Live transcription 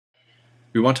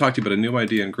We want to talk to you about a new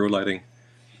idea in grow lighting.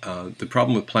 The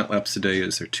problem with plant lamps today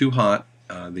is they're too hot,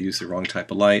 they use the wrong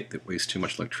type of light, they waste too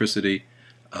much electricity.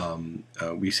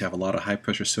 We used to have a lot of high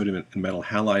pressure sodium and metal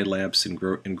halide lamps in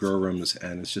grow rooms,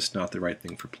 and it's just not the right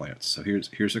thing for plants. So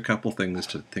here's a couple things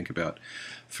to think about.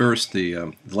 First,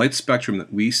 the light spectrum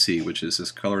that we see, which is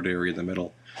this colored area in the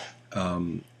middle,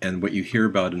 and what you hear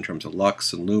about in terms of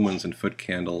lux and lumens and foot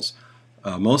candles,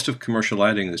 most of commercial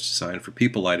lighting is designed for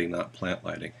people lighting, not plant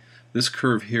lighting. This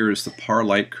curve here is the PAR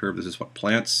light curve. This is what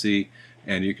plants see,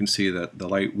 and you can see that the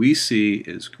light we see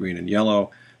is green and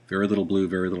yellow, very little blue,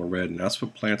 very little red, and that's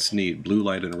what plants need, blue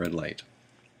light and red light.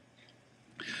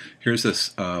 Here's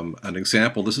this an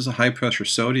example. This is a high pressure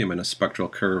sodium in a spectral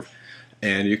curve,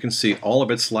 and you can see all of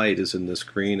its light is in this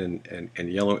green and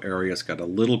yellow area. It's got a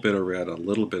little bit of red, a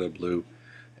little bit of blue,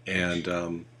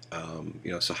 and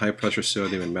it's a high pressure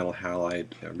sodium and metal halide,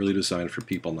 really designed for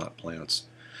people, not plants.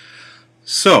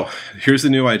 So here's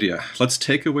the new idea. Let's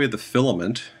take away the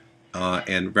filament,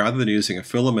 and rather than using a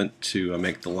filament to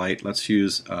make the light, let's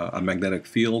use a magnetic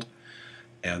field.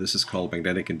 This is called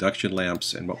magnetic induction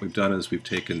lamps, and what we've done is we've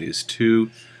taken these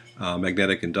two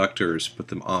magnetic inductors, put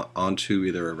them onto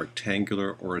either a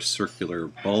rectangular or a circular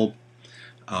bulb,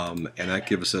 and that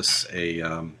gives us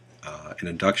an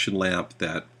induction lamp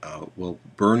that will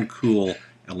burn cool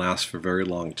and last for a very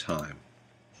long time.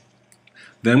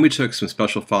 Then we took some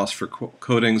special phosphor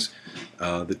coatings.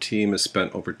 The team has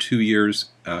spent over 2 years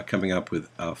coming up with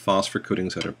phosphor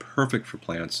coatings that are perfect for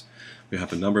plants. We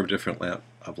have a number of different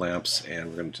lamps, and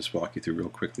we're going to just walk you through real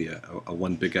quickly a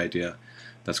one big idea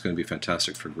that's going to be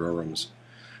fantastic for grow rooms.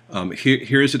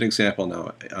 Here's an example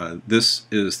now. This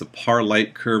is the PAR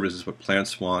light curve. This is what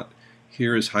plants want.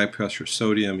 Here is high pressure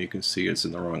sodium. You can see it's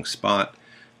in the wrong spot.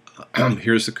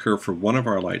 Here's the curve for one of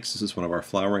our lights. This is one of our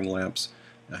flowering lamps.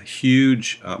 A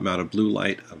huge amount of blue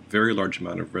light, a very large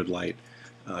amount of red light.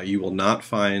 You will not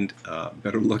find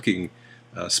better looking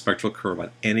spectral curve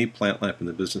on any plant lamp in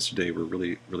the business today. We're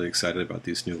really excited about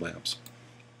these new lamps.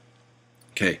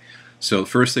 Okay, so the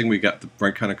first thing, we got the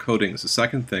right kind of coatings. The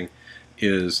second thing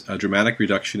is a dramatic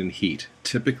reduction in heat.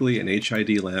 Typically an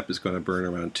HID lamp is going to burn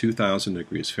around 2,000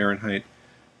 degrees Fahrenheit.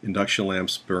 Induction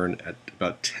lamps burn at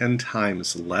about 10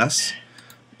 times less.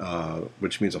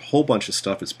 Which means a whole bunch of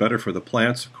stuff. It's better for the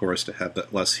plants, of course, to have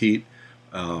that less heat.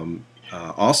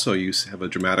 Also, you have a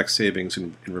dramatic savings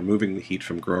in removing the heat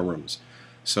from grow rooms.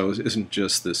 So it isn't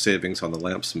just the savings on the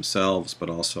lamps themselves, but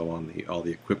also on all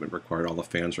the equipment required, all the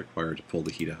fans required to pull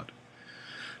the heat out.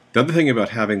 The other thing about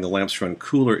having the lamps run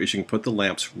cooler is you can put the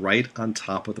lamps right on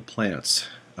top of the plants.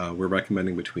 We're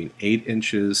recommending between 8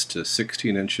 inches to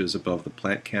 16 inches above the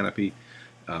plant canopy.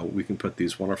 We can put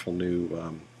these wonderful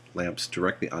new lamps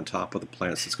directly on top of the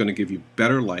plants. It's going to give you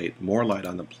better light, more light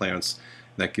on the plants,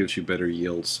 and that gives you better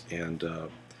yields and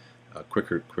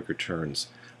quicker turns.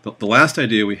 The last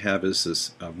idea we have is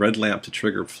this red lamp to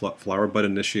trigger flower bud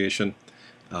initiation.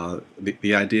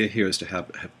 The idea here is to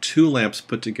have 2 lamps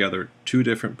put together, 2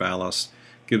 different ballasts.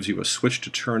 Gives you a switch to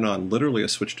turn on, literally a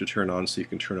switch to turn on, so you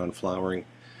can turn on flowering.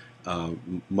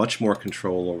 Much more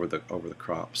control over the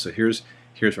crop. So here's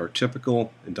our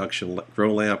typical induction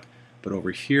grow lamp. But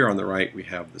over here on the right, we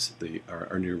have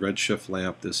our new REDShift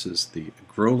lamp. This is the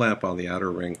grow lamp on the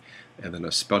outer ring, and then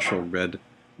a special red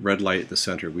light at the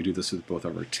center. We do this with both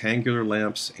our rectangular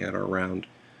lamps and our round,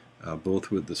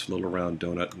 both with this little round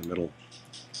donut in the middle.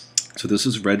 So this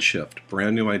is REDShift,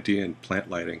 brand new idea in plant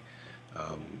lighting,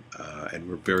 and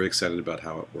we're very excited about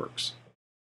how it works.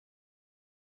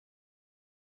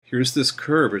 Here's this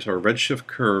curve. Here's our REDShift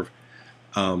curve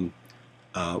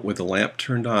with the lamp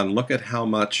turned on. Look at how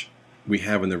much we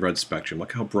have in the red spectrum.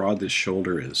 Look how broad this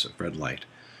shoulder is of red light.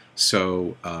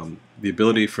 So the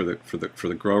ability for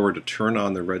the grower to turn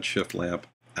on the REDShift lamp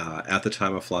at the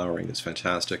time of flowering is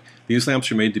fantastic. These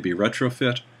lamps are made to be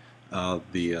retrofit.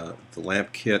 The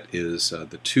lamp kit is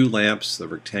the 2 lamps, the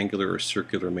rectangular or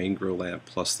circular main grow lamp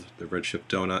plus the REDShift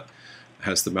donut. It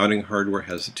has the mounting hardware,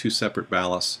 has the 2 separate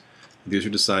ballasts. These are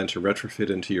designed to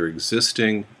retrofit into your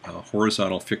existing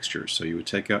horizontal fixtures. So you would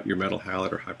take out your metal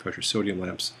halide or high pressure sodium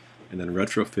lamps and then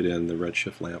retrofit in the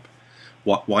REDShift lamp.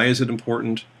 Why is it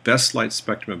important? Best light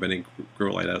spectrum of any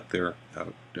grow light out there.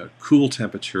 Cool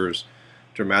temperatures,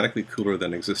 dramatically cooler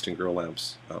than existing grow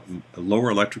lamps. A lower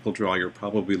electrical draw. You're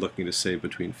probably looking to save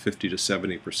between 50 to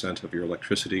 70% of your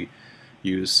electricity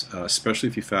use, especially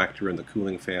if you factor in the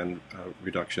cooling fan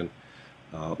reduction.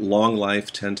 Long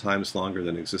life, 10 times longer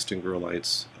than existing grow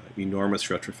lights. Enormous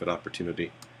retrofit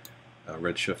opportunity.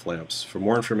 REDShift lamps. For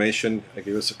more information,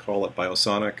 give us a call at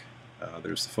Biosonic.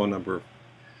 There's the phone number,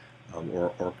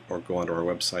 or go onto our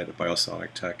website at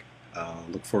Biosonictech.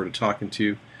 Look forward to talking to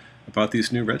you about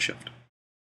these new REDShift.